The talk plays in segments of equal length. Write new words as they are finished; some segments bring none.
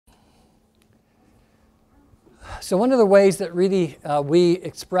So one of the ways that really we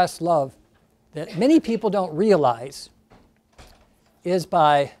express love that many people don't realize is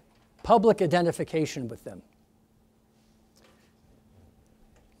by public identification with them.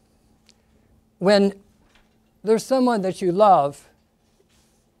 When there's someone that you love,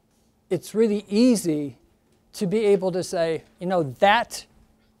 it's really easy to be able to say, you know, that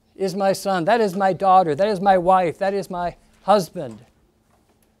is my son, that is my daughter, that is my wife, that is my husband.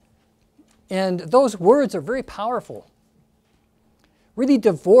 And those words are very powerful. Really,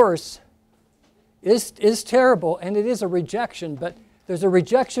 divorce is terrible, and it is a rejection, but there's a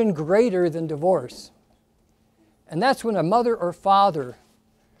rejection greater than divorce. And that's when a mother or father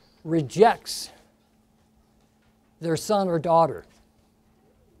rejects their son or daughter.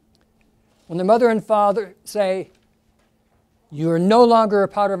 When the mother and father say, you are no longer a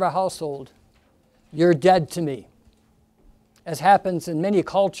part of our household, you're dead to me. As happens in many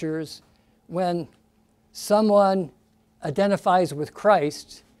cultures, when someone identifies with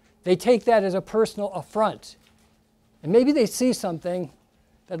Christ, they take that as a personal affront. And maybe they see something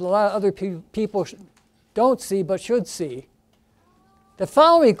that a lot of other people don't see but should see. That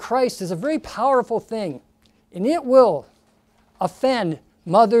following Christ is a very powerful thing, and it will offend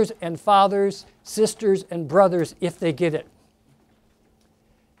mothers and fathers, sisters and brothers if they get it.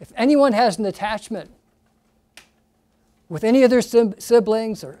 If anyone has an attachment with any of their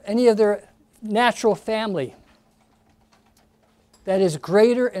siblings or any of their natural family that is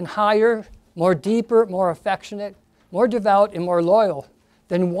greater and higher, more deeper, more affectionate, more devout, and more loyal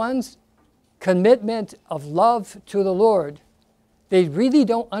than one's commitment of love to the Lord, they really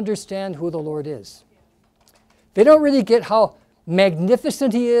don't understand who the Lord is. They don't really get how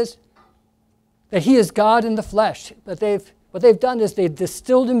magnificent He is, that He is God in the flesh. But what they've done is they've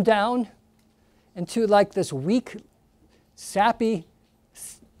distilled Him down into like this weak, sappy,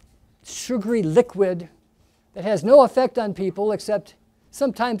 sugary liquid that has no effect on people except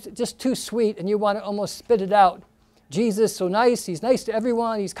sometimes just too sweet and you want to almost spit it out. Jesus, so nice, He's nice to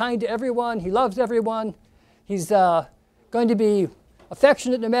everyone, He's kind to everyone, He loves everyone, He's going to be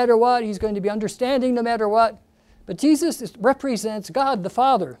affectionate no matter what, He's going to be understanding no matter what. But Jesus represents God the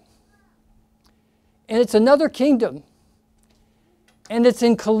Father. And it's another kingdom. And it's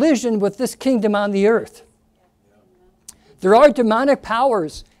in collision with this kingdom on the earth. There are demonic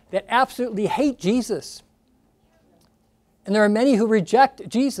powers that absolutely hate Jesus. And there are many who reject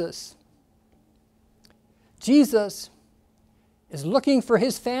Jesus. Jesus is looking for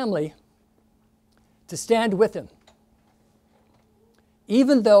His family to stand with Him.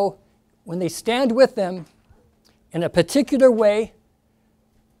 Even though when they stand with Him in a particular way,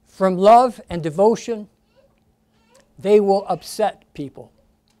 from love and devotion, they will upset people.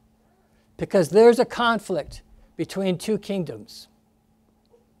 Because there's a conflict between two kingdoms.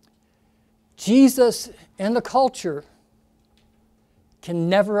 Jesus and the culture can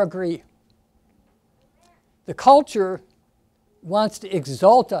never agree. The culture wants to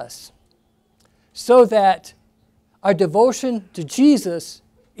exalt us so that our devotion to Jesus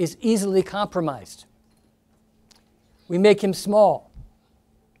is easily compromised. We make Him small.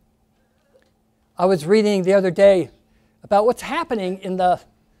 I was reading the other day about what's happening in the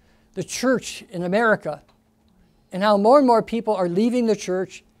church in America and how more and more people are leaving the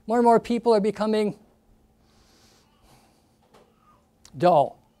church, more and more people are becoming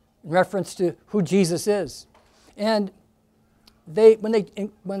dull in reference to who Jesus is. And when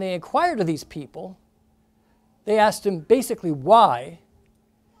they inquired of these people, they asked Him basically why.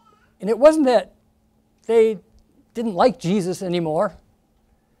 And it wasn't that they didn't like Jesus anymore.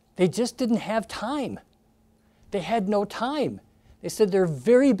 They just didn't have time. They had no time. They said they're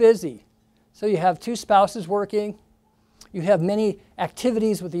very busy. So you have two spouses working. You have many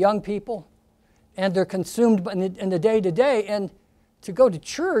activities with the young people. And they're consumed in the day-to-day. And to go to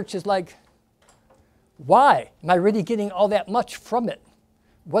church is like, why? Am I really getting all that much from it?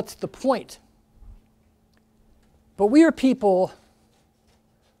 What's the point? But we are people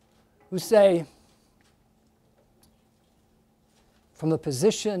who say, from the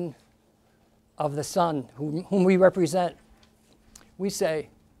position of the Son whom we represent, we say,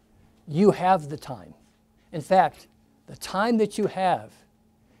 you have the time. In fact, the time that you have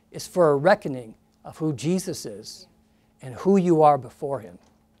is for a reckoning of who Jesus is and who you are before Him.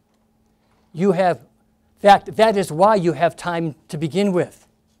 You have, in fact, that is why you have time to begin with.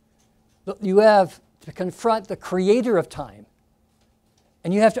 You have to confront the Creator of time.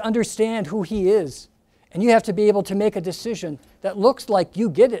 And you have to understand who He is. And you have to be able to make a decision that looks like you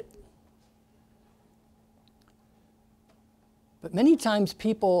get it. But many times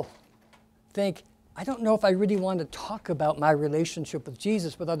people think I don't know if I really want to talk about my relationship with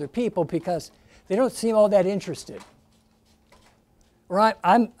Jesus with other people because they don't seem all that interested. Or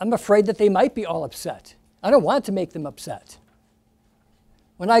I'm afraid that they might be all upset. I don't want to make them upset.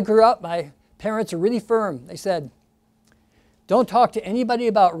 When I grew up, my parents were really firm. They said, don't talk to anybody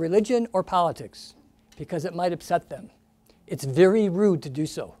about religion or politics because it might upset them. It's very rude to do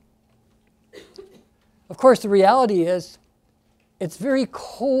so. Of course, the reality is it's very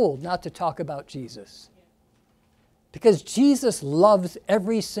cold not to talk about Jesus because Jesus loves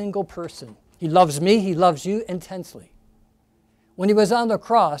every single person. He loves me, he loves you intensely. When he was on the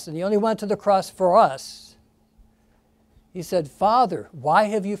cross, and he only went to the cross for us, he said, Father, why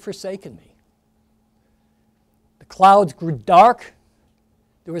have you forsaken me? The clouds grew dark.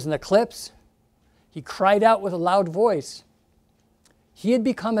 There was an eclipse. He cried out with a loud voice. He had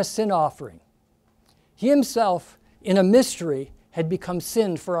become a sin offering. He himself, in a mystery, had become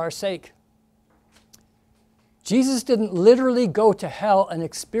sin for our sake. Jesus didn't literally go to hell and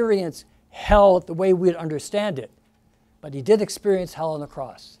experience hell the way we'd understand it, but he did experience hell on the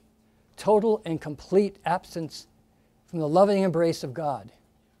cross. Total and complete absence from the loving embrace of God.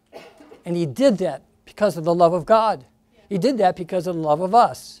 And he did that because of the love of God. He did that because of the love of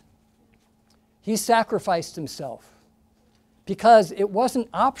us. He sacrificed himself because it wasn't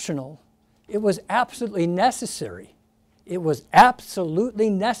optional. It was absolutely necessary. It was absolutely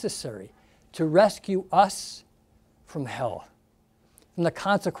necessary to rescue us from hell, from the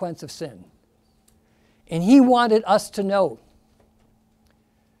consequence of sin. And he wanted us to know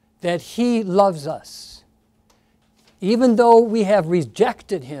that he loves us. Even though we have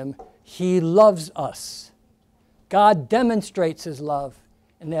rejected him, he loves us. God demonstrates his love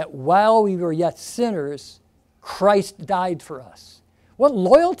in that while we were yet sinners, Christ died for us. What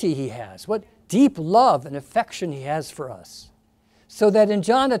loyalty he has, what deep love and affection he has for us. So that in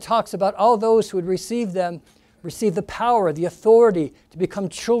John it talks about all those who would receive them, receive the power, the authority to become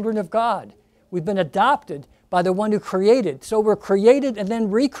children of God. We've been adopted by the one who created. So we're created and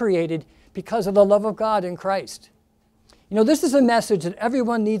then recreated because of the love of God in Christ. You know, this is a message that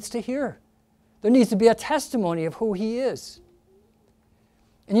everyone needs to hear. There needs to be a testimony of who he is.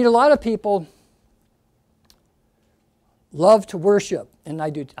 And you know, a lot of people love to worship, and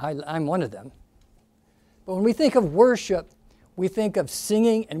I'm one of them. But when we think of worship, we think of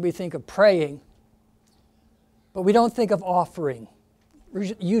singing and we think of praying, but we don't think of offering,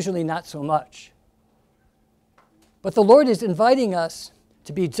 usually not so much. But the Lord is inviting us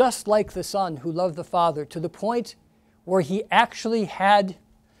to be just like the Son who loved the Father to the point where he actually had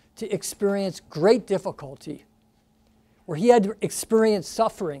to experience great difficulty, where he had to experience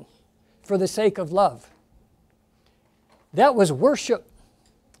suffering for the sake of love. That was worship,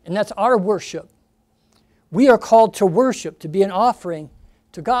 and that's our worship. We are called to worship, to be an offering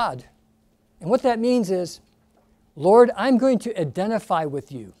to God. And what that means is, Lord, I'm going to identify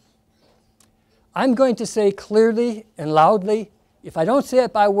with you. I'm going to say clearly and loudly, if I don't say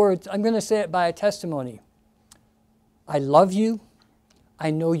it by words, I'm going to say it by a testimony. I love you.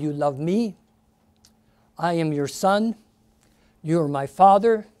 I know you love me. I am your son. You are my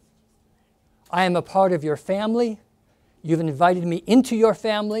father. I am a part of your family. You've invited me into your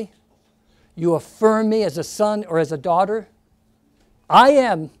family. You affirm me as a son or as a daughter. I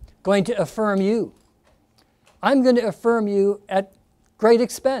am going to affirm you. I'm going to affirm you at great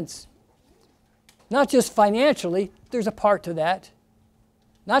expense. Not just financially, there's a part to that.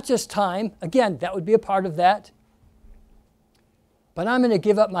 Not just time, again, that would be a part of that. But I'm going to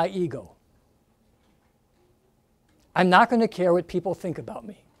give up my ego. I'm not going to care what people think about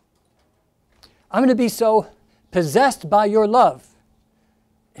me. I'm going to be so possessed by your love,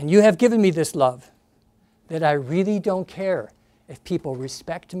 and you have given me this love, that I really don't care if people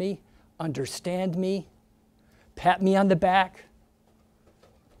respect me, understand me, pat me on the back.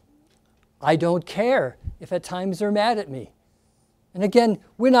 I don't care if at times they're mad at me. And again,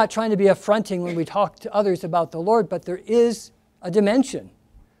 we're not trying to be affronting when we talk to others about the Lord, but there is a dimension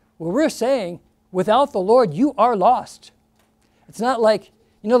where we're saying, without the Lord, you are lost. It's not like,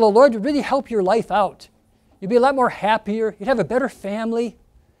 you know, the Lord would really help your life out. You'd be a lot more happier. You'd have a better family.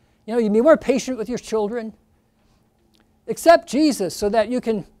 You know, you'd be more patient with your children. Accept Jesus so that you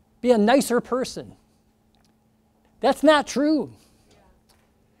can be a nicer person. That's not true.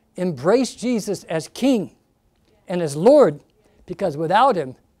 Embrace Jesus as King and as Lord, because without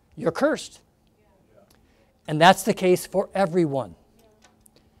him, you're cursed. And that's the case for everyone.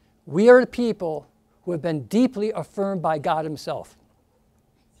 We are the people who have been deeply affirmed by God himself.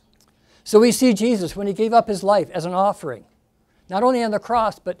 So we see Jesus when he gave up his life as an offering, not only on the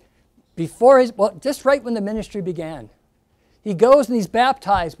cross, but before just right when the ministry began. He goes and he's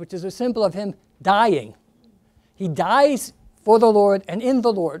baptized, which is a symbol of him dying. He dies for the Lord and in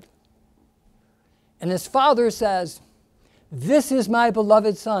the Lord. And his Father says, "This is my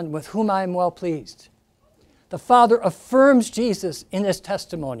beloved Son, with whom I am well pleased." The Father affirms Jesus in his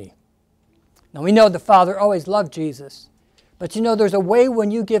testimony. Now we know the Father always loved Jesus, but you know there's a way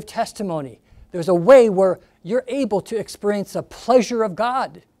when you give testimony. There's a way where you're able to experience the pleasure of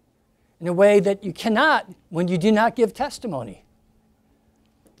God in a way that you cannot when you do not give testimony.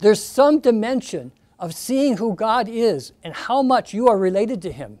 There's some dimension of seeing who God is and how much you are related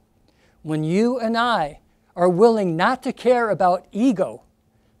to him when you and I are willing not to care about ego,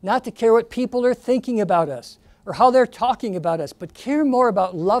 not to care what people are thinking about us or how they're talking about us, but care more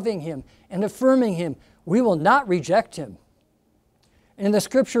about loving him and affirming him. We will not reject him. In the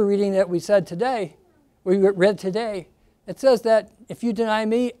scripture reading that we read today, it says that if you deny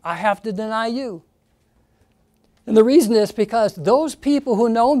me, I have to deny you. And the reason is because those people who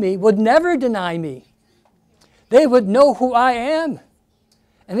know me would never deny me. They would know who I am.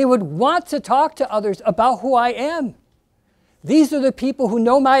 And they would want to talk to others about who I am. These are the people who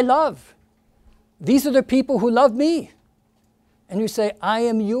know my love. These are the people who love me. And you say, "I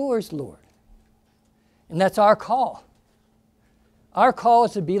am yours, Lord." And that's our call. Our call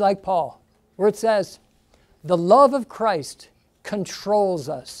is to be like Paul, where it says, the love of Christ controls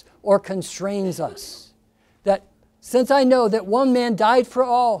us or constrains us. That since I know that one man died for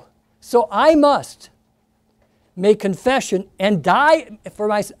all, so I must make confession and die for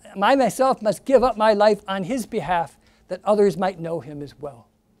myself must give up my life on his behalf that others might know him as well.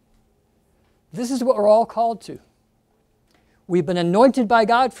 This is what we're all called to. We've been anointed by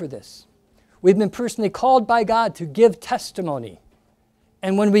God for this. We've been personally called by God to give testimony.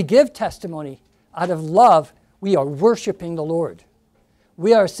 And when we give testimony out of love, we are worshiping the Lord.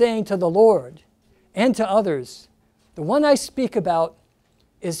 We are saying to the Lord and to others, the one I speak about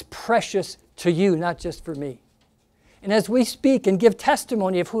is precious to you, not just for me. And as we speak and give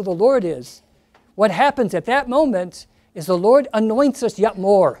testimony of who the Lord is, what happens at that moment is the Lord anoints us yet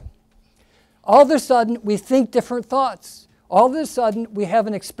more. All of a sudden, we think different thoughts. All of a sudden, we have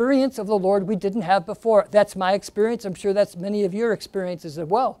an experience of the Lord we didn't have before. That's my experience. I'm sure that's many of your experiences as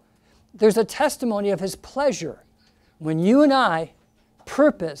well. There's a testimony of his pleasure when you and I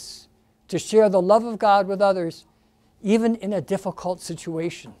purpose to share the love of God with others, even in a difficult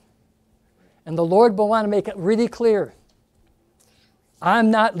situation. And the Lord will want to make it really clear. I'm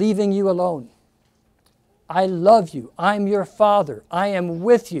not leaving you alone. I love you. I'm your Father. I am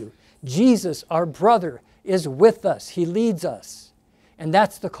with you. Jesus, our brother, is with us. He leads us. And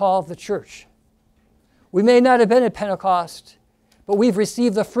that's the call of the church. We may not have been at Pentecost, but we've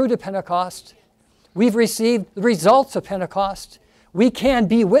received the fruit of Pentecost. We've received the results of Pentecost. We can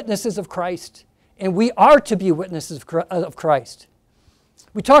be witnesses of Christ, and we are to be witnesses of Christ.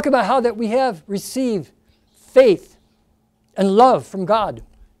 We talk about how that we have received faith and love from God.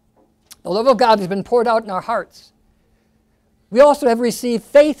 The love of God has been poured out in our hearts. We also have received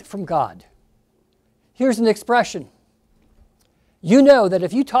faith from God. Here's an expression. You know that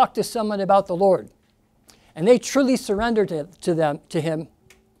if you talk to someone about the Lord and they truly surrender to him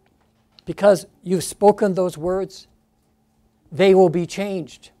because you've spoken those words, they will be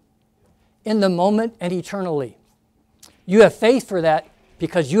changed in the moment and eternally. You have faith for that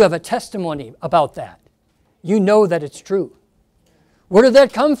because you have a testimony about that. You know that it's true. Where did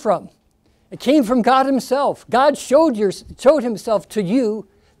that come from? It came from God himself. God showed himself to you,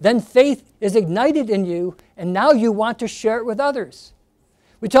 then faith is ignited in you, and now you want to share it with others.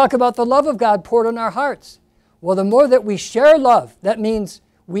 We talk about the love of God poured on our hearts. Well, the more that we share love, that means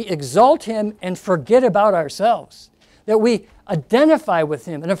we exalt him and forget about ourselves. That we identify with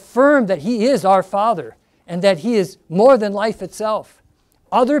him and affirm that he is our Father and that he is more than life itself.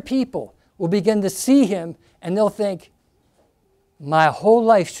 Other people will begin to see him and they'll think, my whole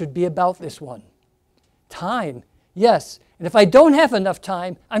life should be about this one. Time, yes. And if I don't have enough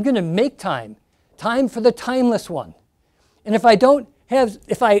time, I'm going to make time. Time for the timeless one. And if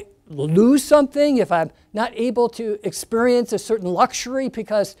I lose something, if I'm not able to experience a certain luxury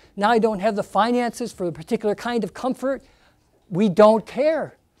because now I don't have the finances for a particular kind of comfort, we don't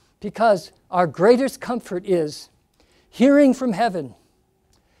care because our greatest comfort is hearing from heaven,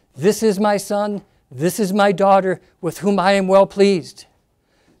 this is my son, this is my daughter with whom I am well pleased.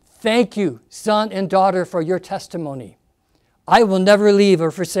 Thank you, son and daughter, for your testimony. I will never leave or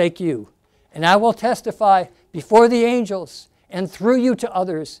forsake you, and I will testify before the angels and through you to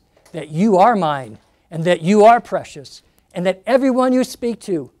others that you are mine and that you are precious and that everyone you speak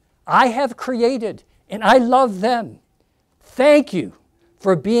to, I have created and I love them. Thank you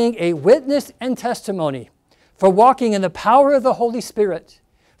for being a witness and testimony for walking in the power of the Holy Spirit,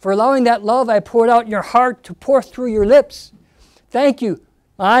 for allowing that love I poured out in your heart to pour through your lips. Thank you,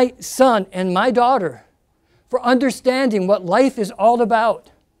 my son and my daughter, for understanding what life is all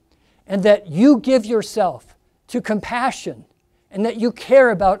about, and that you give yourself to compassion, and that you care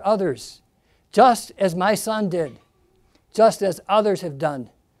about others, just as my son did, just as others have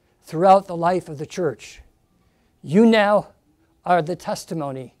done throughout the life of the church. You now are the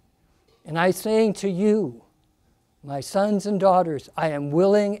testimony. And I'm saying to you, my sons and daughters, I am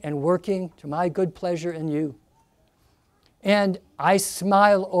willing and working to my good pleasure in you. And I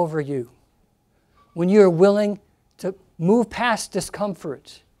smile over you when you are willing to move past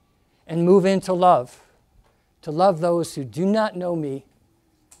discomfort and move into love, to love those who do not know me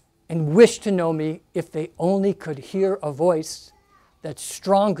and wish to know me if they only could hear a voice that's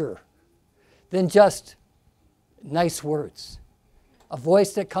stronger than just nice words. A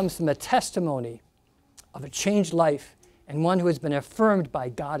voice that comes from a testimony of a changed life and one who has been affirmed by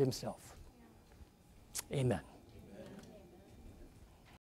God himself. Amen.